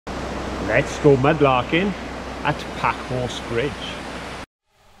Let's go mudlarking at Packhorse Bridge.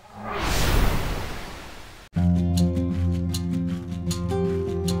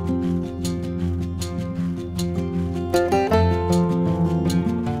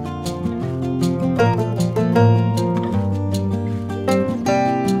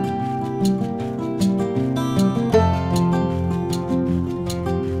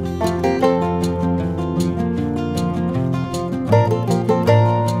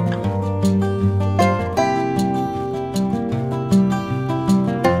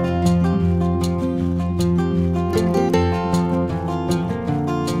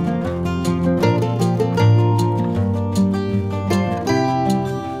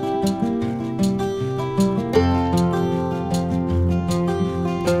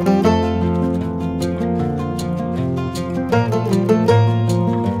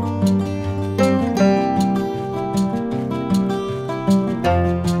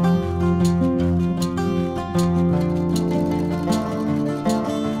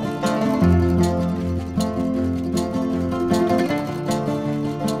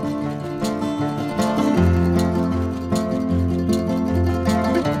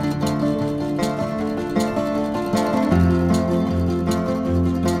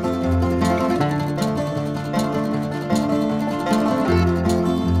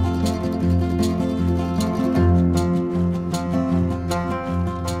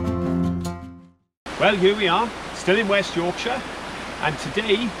 Well, here we are, still in West Yorkshire, and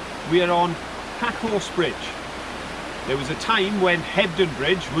today we are on Packhorse Bridge. There was a time when Hebden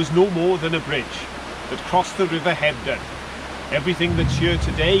Bridge was no more than a bridge that crossed the River Hebden. Everything that's here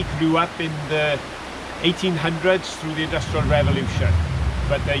today grew up in the 1800s through the Industrial Revolution.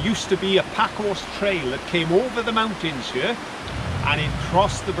 But there used to be a packhorse trail that came over the mountains here, and it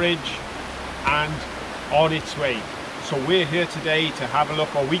crossed the bridge and on its way. So we're here today to have a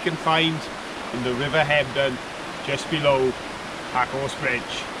look what we can find in the River Hebden just below Packhorse Bridge.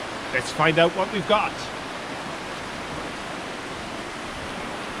 Let's find out what we've got.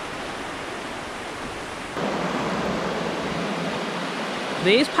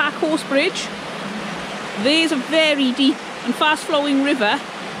 There's Packhorse Bridge. There's a very deep and fast flowing river,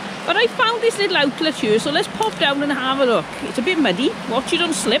 but I found this little outlet here, so let's pop down and have a look. It's a bit muddy, watch you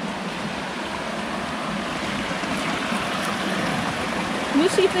don't slip. We'll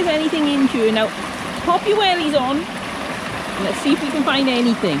see if there's anything in here. Now, pop your wellies on and let's see if we can find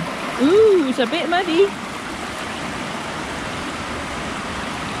anything. Ooh, it's a bit muddy.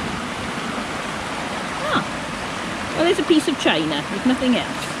 Ah, well, there's a piece of china, there's nothing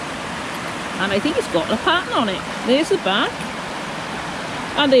else. And I think it's got a pattern on it. There's the back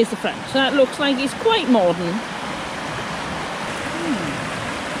and there's the front. So that looks like it's quite modern.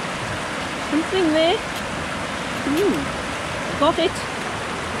 Something there. Ooh, got it.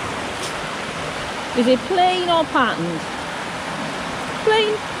 Is it plain or patterned?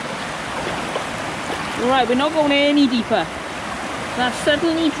 Plain. Right, we're not going any deeper. That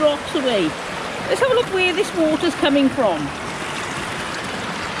suddenly drops away. Let's have a look where this water's coming from.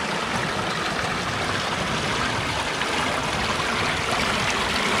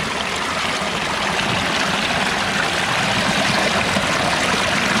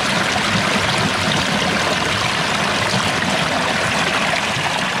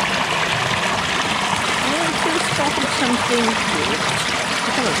 Something good.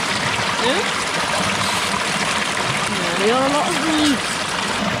 Yeah, there are a lot of weeds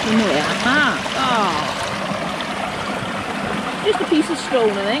in there. Just a piece of stone,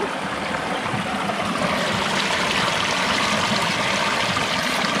 I think.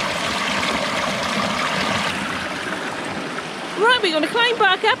 Right, we're going to climb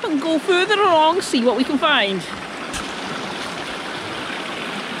back up and go further along, see what we can find.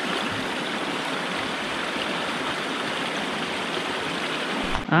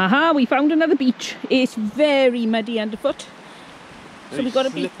 Aha, we found another beach. It's very muddy underfoot. So we've got to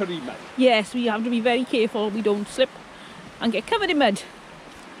be slippery mud. Yes, we have to be very careful we don't slip and get covered in mud.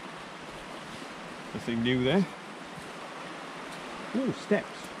 Nothing new there. Oh,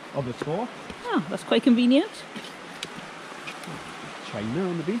 steps of the floor. Ah, that's quite convenient. China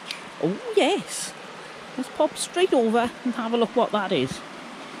on the beach. Oh yes. Let's pop straight over and have a look what that is.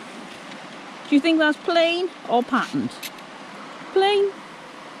 Do you think that's plain or patterned? Plain.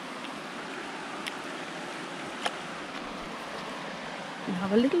 We'll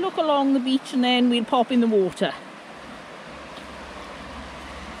have a little look along the beach and then we'll pop in the water.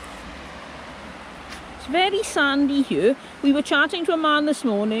 It's very sandy here. We were chatting to a man this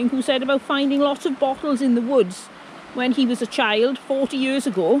morning who said about finding lots of bottles in the woods when he was a child 40 years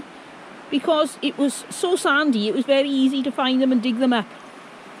ago, because it was so sandy it was very easy to find them and dig them up.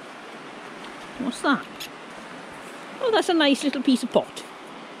 What's that? Oh, that's a nice little piece of pot.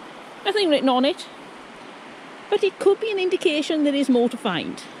 Nothing written on it, but it could be an indication there is more to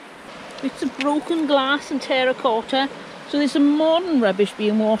find. Bits of broken glass and terracotta, so there's some modern rubbish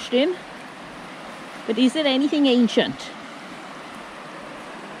being washed in. But is there anything ancient?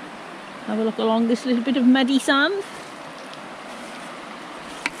 Have a look along this little bit of muddy sand.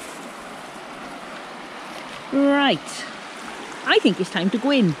 Right, I think it's time to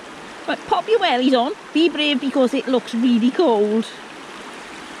go in. But pop your wellies on, be brave because it looks really cold.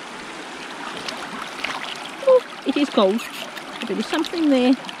 Oh, it is cold, but there was something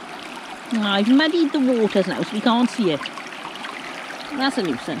there. Oh, I've muddied the waters now so we can't see it. That's a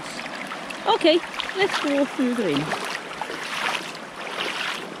nuisance. Okay, let's go further in.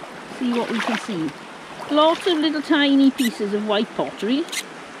 See what we can see. Lots of little tiny pieces of white pottery.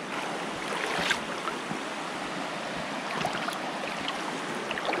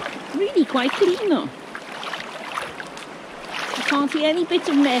 Really quite clean though. I can't see any bits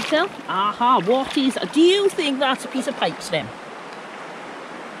of metal. Aha, what is... Do you think that's a piece of pipe stem?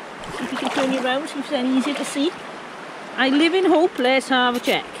 See if you can turn it around, see if it's any easier to see. I live in hope, let's have a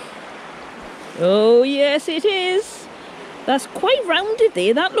check. Oh yes it is. That's quite rounded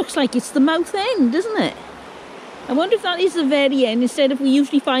there. That looks like it's the mouth end, doesn't it? I wonder if that is the very end instead of we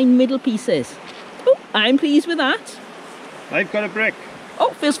usually find middle pieces. Oh, I'm pleased with that. I've got a brick.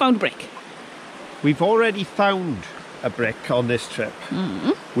 Oh, Phil's found a brick. We've already found a brick on this trip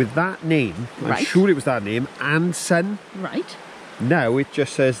with that name. I'm sure it was that name, and Son. Right. Now it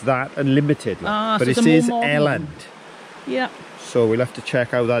just says that Unlimited, Ah, but so it it's a says more modern Elland. one. Yeah. So we'll have to check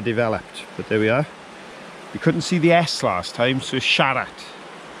how that developed. But there we are. We couldn't see the S last time, so it's Sharat.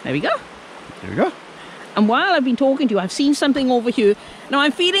 There we go. There we go. And while I've been talking to you, I've seen something over here. Now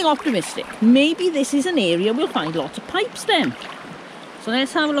I'm feeling optimistic. Maybe this is an area we'll find lots of pipe stem. So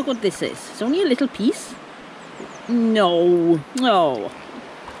let's have a look what this is. It's only a little piece. No.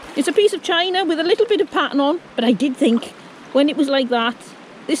 It's a piece of china with a little bit of pattern on, but I did think when it was like that,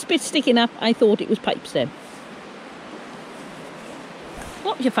 this bit sticking up, I thought it was pipe stem.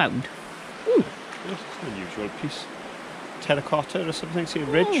 What have you found? Ooh. It's an unusual piece. Terracotta or something, see a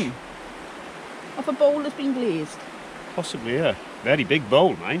ridge? Off a bowl that's been glazed. Possibly, yeah. Very big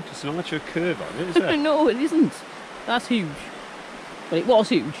bowl, mind. There's not much of a curve on it, is there? No, it isn't. That's huge. But it was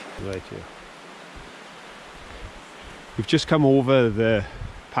huge. Right here. We've just come over the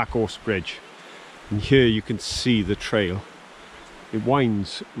Packhorse Bridge, and here you can see the trail. It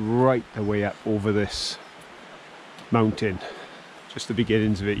winds right the way up over this mountain. Just the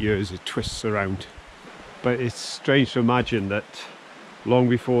beginnings of it here as it twists around. But it's strange to imagine that long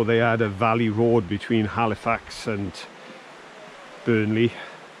before they had a valley road between Halifax and Burnley,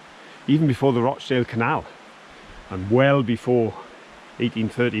 even before the Rochdale Canal, and well before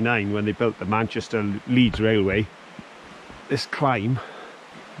 1839 when they built the Manchester-Leeds Railway, this climb,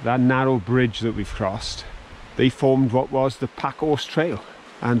 that narrow bridge that we've crossed, they formed what was the Packhorse Trail,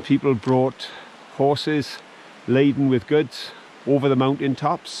 and people brought horses laden with goods over the mountain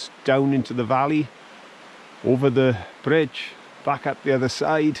tops, down into the valley, over the bridge, back up the other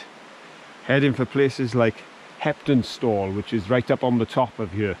side, heading for places like Hebden Stall, which is right up on the top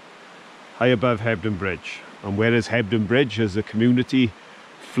of here, high above Hebden Bridge. And whereas Hebden Bridge as a community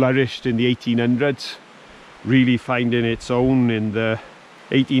flourished in the 1800s, really finding its own in the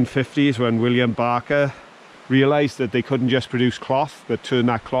 1850s when William Barker realised that they couldn't just produce cloth but turn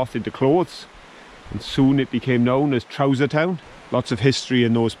that cloth into clothes, and soon it became known as Trouser Town. Lots of history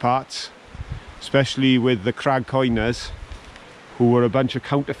in those parts, especially with the Crag Coiners, who were a bunch of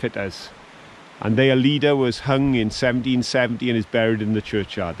counterfeiters, and their leader was hung in 1770 and is buried in the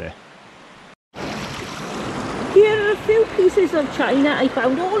churchyard there. Here are a few pieces of china I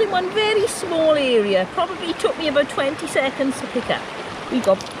found all in one very small area. Probably took me about 20 seconds to pick up. We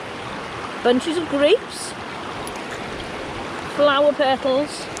got bunches of grapes, flower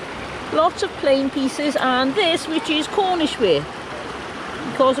petals, lots of plain pieces, and this which is Cornish ware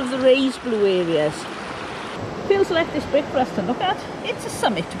because of the raised blue areas. Phil's left this brick for us to look at. It's a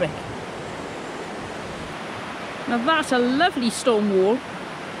summit brick. Now that's a lovely stone wall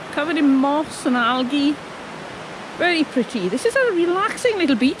covered in moss and algae. Very pretty. This is a relaxing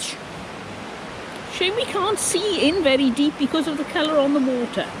little beach. Shame we can't see in very deep because of the colour on the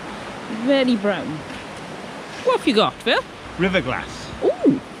water. Very brown. What have you got, Phil? River glass.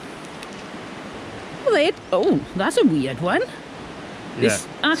 Ooh. Oh, that's a weird one. There's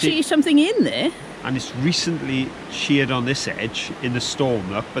actually something in there. And it's recently sheared on this edge in the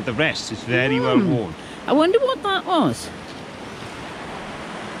storm, look, but the rest is very well worn. I wonder what that was.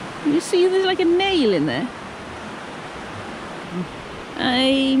 You see there's like a nail in there.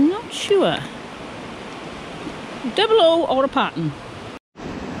 I'm not sure. double O or a pattern.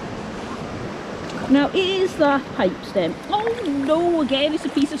 Now is that pipe stem? Oh no, again it's a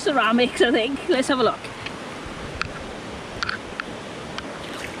piece of ceramics I think. Let's have a look.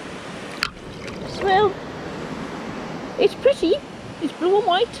 Well, it's pretty. It's blue and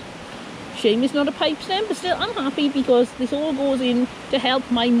white. Shame it's not a pipe stem, but still I'm happy because this all goes in to help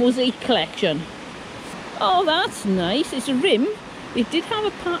my mosaic collection. Oh, that's nice. It's a rim. It did have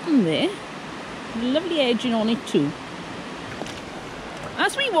a pattern there. Lovely edging on it too.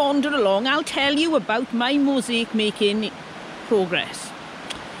 As we wander along, I'll tell you about my mosaic making progress.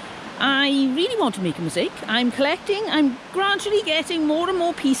 I really want to make a mosaic. I'm collecting, I'm gradually getting more and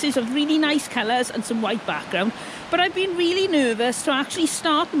more pieces of really nice colours and some white background, but I've been really nervous to actually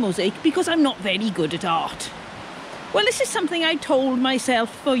start the mosaic because I'm not very good at art. Well, this is something I told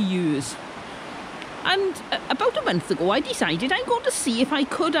myself for years. And about a month ago I decided I'm going to see if I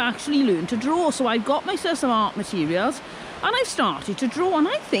could actually learn to draw. So I've got myself some art materials and I've started to draw, and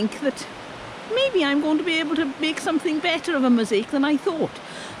I think that maybe I'm going to be able to make something better of a mosaic than I thought.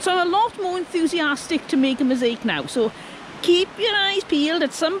 So I'm a lot more enthusiastic to make a mosaic now. So keep your eyes peeled.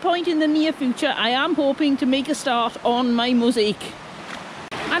 At some point in the near future I am hoping to make a start on my mosaic.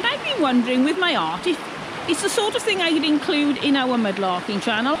 And I've been wondering with my art if it's the sort of thing I could include in our Mudlarking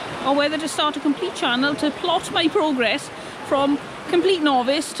channel, or whether to start a complete channel to plot my progress from complete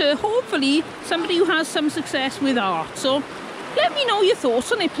novice to hopefully somebody who has some success with art. So let me know your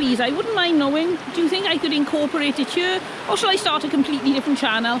thoughts on it, please. I wouldn't mind knowing, do you think I could incorporate it here, or shall I start a completely different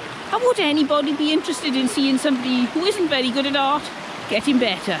channel? And would anybody be interested in seeing somebody who isn't very good at art getting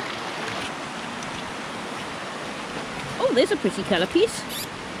better? Oh, there's a pretty colour piece.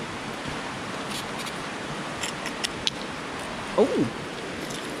 Oh,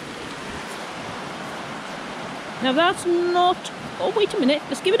 now that's not, oh wait a minute,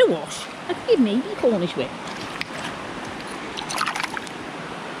 let's give it a wash. I think it may be Cornish ware.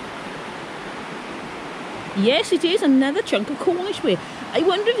 Yes, it is another chunk of Cornish ware. I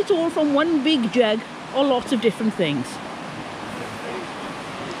wonder if it's all from one big jug or lots of different things.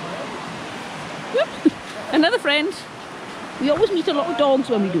 Whoop. Another friend. We always meet a lot of dogs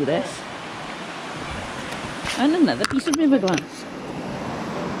when we do this. And another piece of river glass.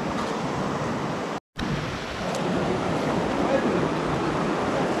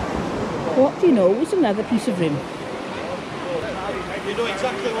 What do you know? It's another piece of rim. You know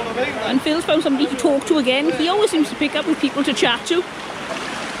exactly what I mean. And Phil's found somebody to talk to again. He always seems to pick up with people to chat to.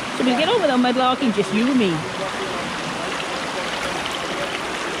 So we'll get on with our Mudlarking, just you and me.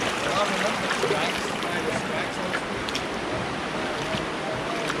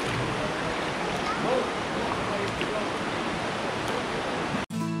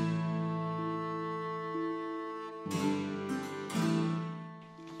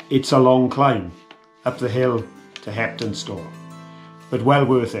 It's a long climb up the hill to Hebden store, but well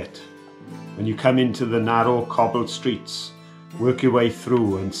worth it. When you come into the narrow cobbled streets, work your way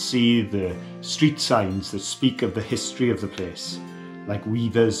through and see the street signs that speak of the history of the place, like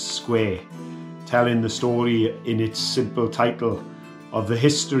Weavers Square, telling the story in its simple title of the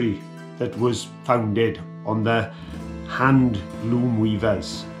history that was founded on the hand loom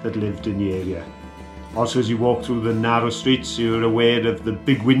weavers that lived in the area. Also, as you walk through the narrow streets, you're aware of the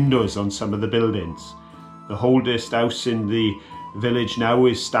big windows on some of the buildings. The oldest house in the village now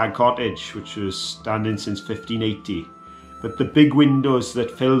is Stag Cottage, which was standing since 1580. But the big windows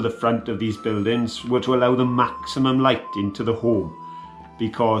that fill the front of these buildings were to allow the maximum light into the home,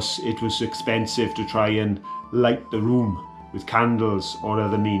 because it was expensive to try and light the room with candles or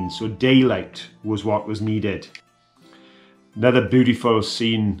other means. So daylight was what was needed. Another beautiful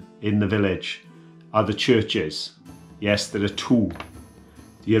scene in the village are the churches. Yes, there are two.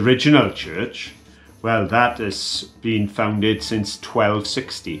 The original church, well, that has been founded since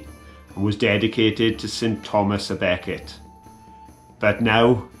 1260 and was dedicated to St. Thomas a Becket. But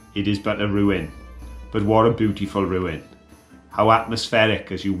now it is but a ruin. But what a beautiful ruin. How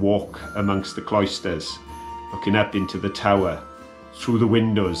atmospheric as you walk amongst the cloisters, looking up into the tower through the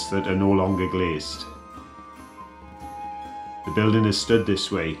windows that are no longer glazed. The building has stood this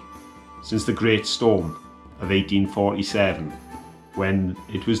way since the Great Storm of 1847, when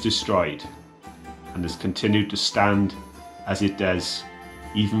it was destroyed, and has continued to stand as it does,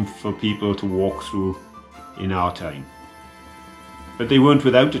 even for people to walk through in our time. But they weren't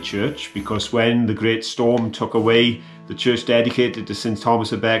without a church, because when the Great Storm took away the church dedicated to St.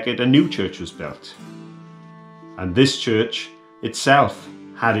 Thomas a Becket, a new church was built. And this church itself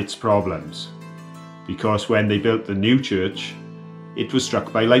had its problems, because when they built the new church, it was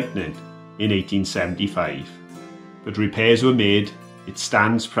struck by lightning in 1875. But repairs were made, it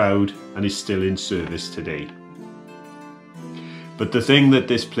stands proud and is still in service today. But the thing that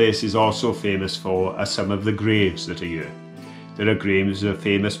this place is also famous for are some of the graves that are here. There are graves of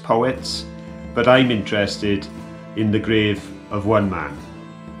famous poets, but I'm interested in the grave of one man,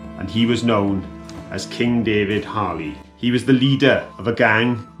 and he was known as King David Harley. He was the leader of a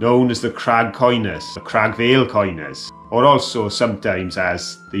gang known as the Crag Coiners, the Crag Coiners, or also sometimes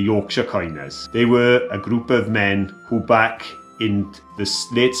as the Yorkshire Coiners. They were a group of men who back in the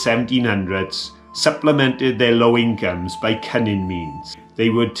late 1700s supplemented their low incomes by cunning means. They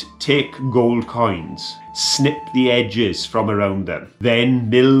would take gold coins, snip the edges from around them, then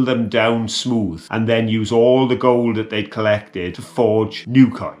mill them down smooth, and then use all the gold that they'd collected to forge new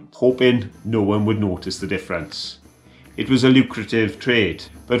coins, hoping no one would notice the difference. It was a lucrative trade,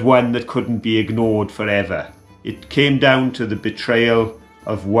 but one that couldn't be ignored forever. It came down to the betrayal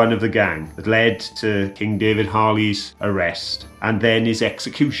of one of the gang that led to King David Harley's arrest and then his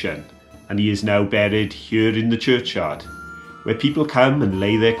execution, and he is now buried here in the churchyard, where people come and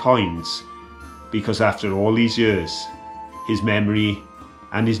lay their coins, because after all these years, his memory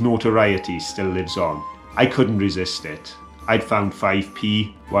and his notoriety still lives on. I couldn't resist it. I'd found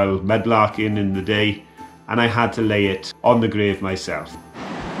 5p while mudlarking in the day, and I had to lay it on the grave myself.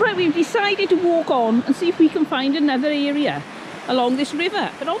 Right, we've decided to walk on and see if we can find another area along this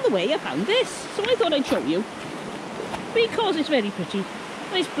river. But on the way I found this, so I thought I'd show you. Because it's very pretty.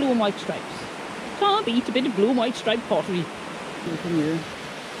 Nice blue and white stripes. Can't beat a bit of blue and white striped pottery. From here.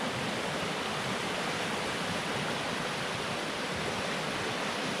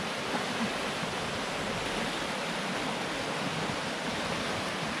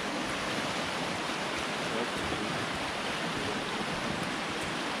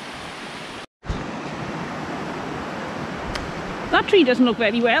 That tree doesn't look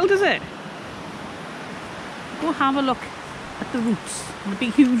very well, does it? Go have a look at the roots. The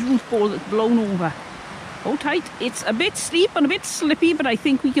big huge root ball that's blown over. Hold tight. It's a bit steep and a bit slippy, but I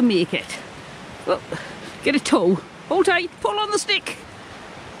think we can make it. Well, get a toe. Hold tight. Pull on the stick.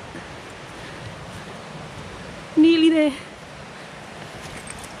 Nearly there.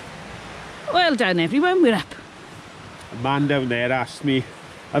 Well done, everyone. We're up. A man down there asked me,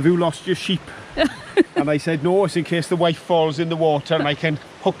 have you lost your sheep? And I said, no, it's in case the wife falls in the water and I can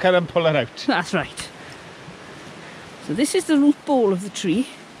hook her and pull her out. That's right. So this is the root ball of the tree.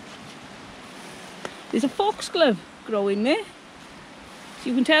 There's a foxglove growing there. So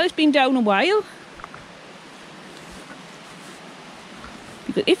you can tell it's been down a while.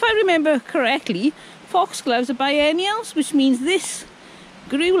 Because if I remember correctly, foxgloves are biennials, which means this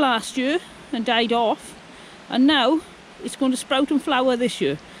grew last year and died off. And now it's going to sprout and flower this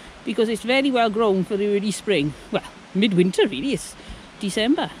year, because it's very well grown for the early spring. Well, midwinter really, it's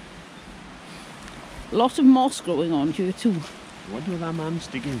December. Lots of moss growing on here too. I wonder what that man's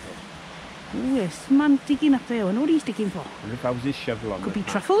digging for. Oh yes, man digging up there. I know what he's digging for. I wonder if that was his shovel on. Could be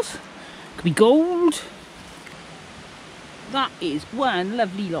truffles, could be gold. That is one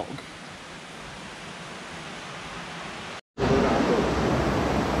lovely log.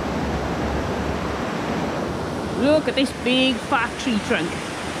 Look at this big fat tree trunk.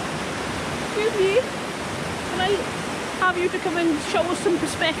 Excuse me, can I have you to come and show us some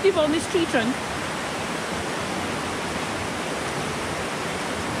perspective on this tree trunk?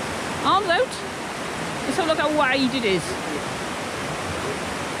 Arms out. Let's have a look how wide it is.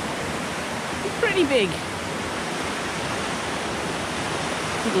 It's pretty big.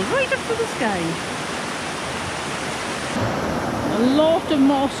 It goes right up to the sky. A lot of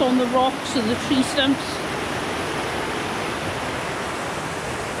moss on the rocks and the tree stumps.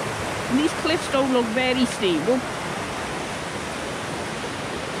 And these cliffs don't look very stable.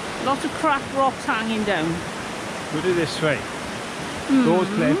 Lots of cracked rocks hanging down. Put it this way. Those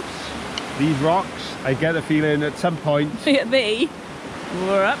cliffs, these rocks, I get a feeling at some point... They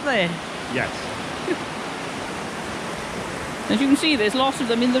were up there. Yes. As you can see, there's lots of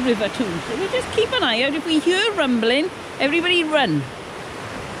them in the river too. So we'll just keep an eye out. If we hear rumbling, everybody run.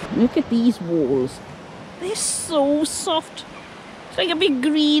 Look at these walls. They're so soft. It's like a big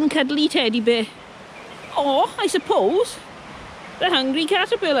green cuddly teddy bear. Or, I suppose, the hungry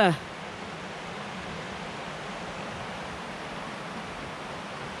caterpillar.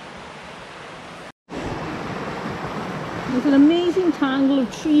 There's an amazing tangle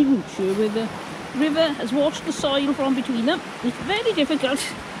of tree roots here where the river has washed the soil from between them. It's very difficult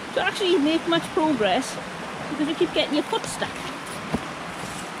to actually make much progress because you keep getting your foot stuck.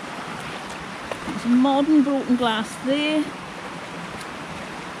 There's some modern broken glass there.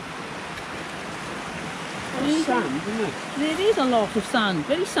 There's sand, isn't it? There is a lot of sand,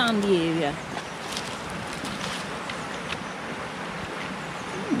 very sandy area.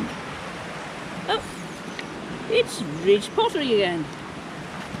 Oh, It's ridged pottery again.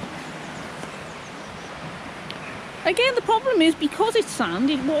 Again, the problem is because it's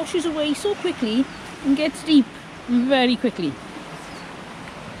sand, it washes away so quickly and gets deep very quickly.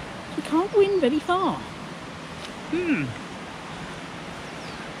 You can't go in very far. It's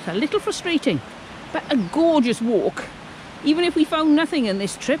a little frustrating, but a gorgeous walk. Even if we found nothing in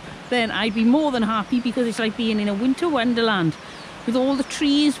this trip, then I'd be more than happy, because it's like being in a winter wonderland with all the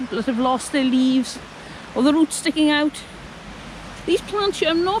trees that have lost their leaves or the roots sticking out. These plants here,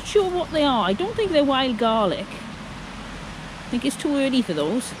 I'm not sure what they are. I don't think they're wild garlic. I think it's too early for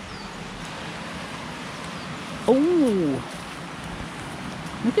those. Oh,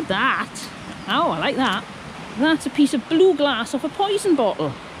 look at that. Oh, I like that. That's a piece of blue glass off a poison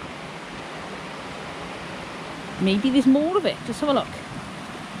bottle. Maybe there's more of it. Let's have a look.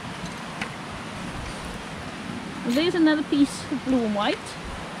 Well, there's another piece of blue and white.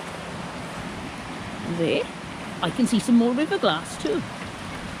 There. I can see some more river glass too.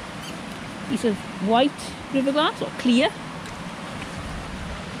 Piece of white river glass, or clear.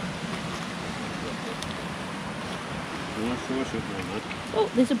 Oh,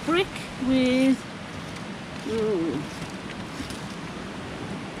 there's a brick with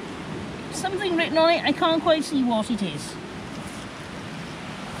something written on it. I can't quite see what it is.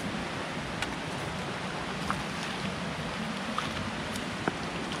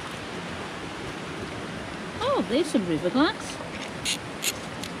 Oh, there's some river glass.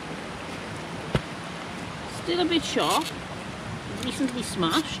 Still a bit sharp. Recently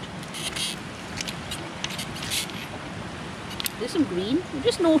smashed. There's some green. I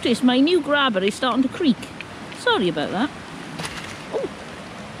just noticed my new grabber is starting to creak. Sorry about that. Oh,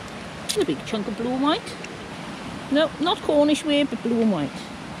 there's a big chunk of blue and white. No, not Cornish way, but blue and white.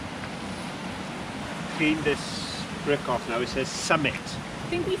 Clean this brick off now. It says Summit. I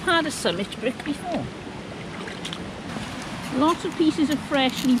think we've had a Summit brick before. Lots of pieces of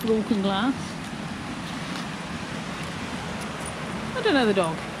freshly broken glass. And another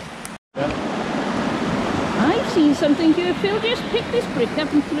dog. I've seen something here. Phil just picked this brick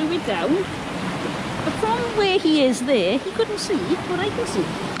up and threw it down. But from where he is there, he couldn't see what I can see.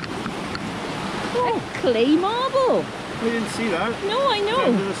 Oh, a clay marble. We didn't see that. No, I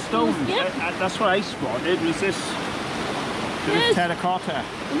know. There's a stone. Yeah. That's what I spotted. Was this Yes. terracotta?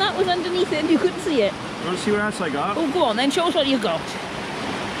 And that was underneath it and you couldn't see it. You want to see what else I got? Oh, go on then. Show us what you got.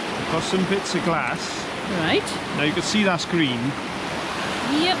 Got some bits of glass. Right. Now you can see that's green.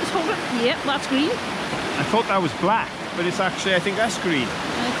 Yep, let's hold it. Yep, that's green. I thought that was black, but it's actually, I think that's green.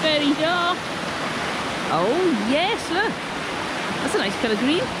 And it's very dark. Oh, yes, look. That's a nice colour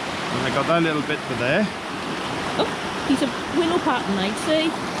green. And I got that little bit for there. Oh, piece of willow pattern, I'd say.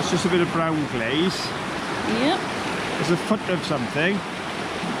 It's just a bit of brown glaze. Yep. There's a foot of something.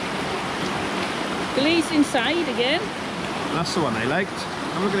 Glazed inside again. That's the one I liked.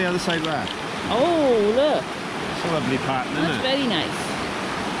 Have a look at the other side there. Oh, look. It's a lovely pattern, isn't That's it? very nice.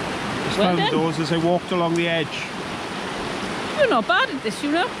 Just Well found done. those as I walked along the edge. You're not bad at this,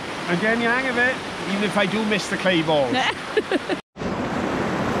 you know. I'm getting the hang of it, even if I do miss the clay balls.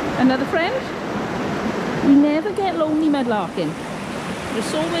 Another friend? We never get lonely mudlarking. There's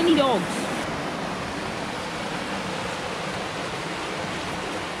so many dogs.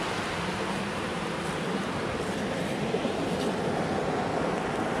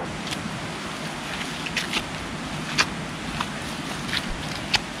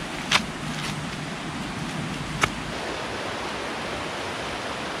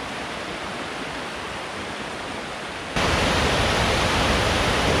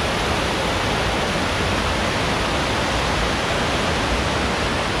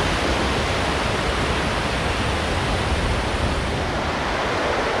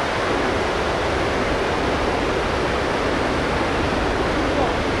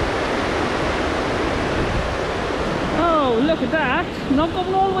 Look at that. Not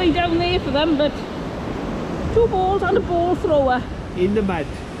going all the way down there for them, but 2 balls and a ball thrower. In the mud.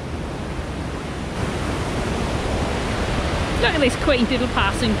 Look at this quaint little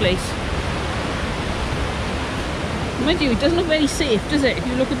passing place. Mind you, it doesn't look very safe, does it? If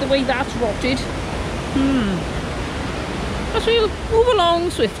you look at the way that's rotted. But we'll move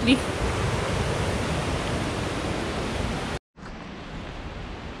along swiftly.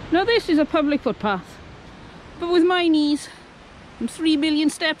 Now this is a public footpath, but with my knees and 3 million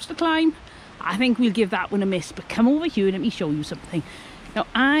steps to climb, I think we'll give that one a miss. But come over here and let me show you something. Now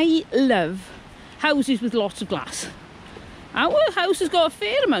I love houses with lots of glass. Our house has got a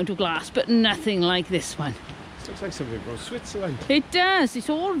fair amount of glass, but nothing like this one. This looks like something from Switzerland. It does. It's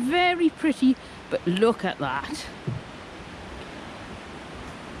all very pretty, but look at that.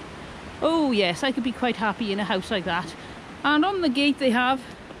 Oh yes, I could be quite happy in a house like that. And on the gate they have,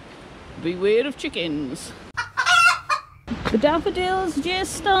 beware of chickens. The daffodils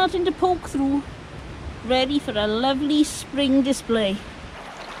just starting to poke through, ready for a lovely spring display.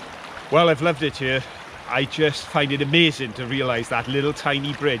 Well, I've loved it here. I just find it amazing to realise that little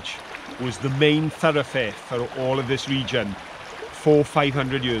tiny bridge was the main thoroughfare for all of this region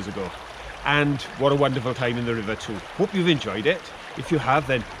 400-500 years ago. And what a wonderful time in the river too. Hope you've enjoyed it. If you have,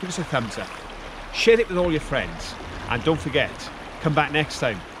 then give us a thumbs up. Share it with all your friends. And don't forget, come back next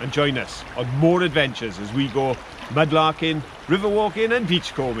time and join us on more adventures as we go mudlarking, river walking and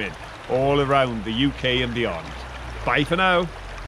beachcombing all around the UK and beyond. Bye for now.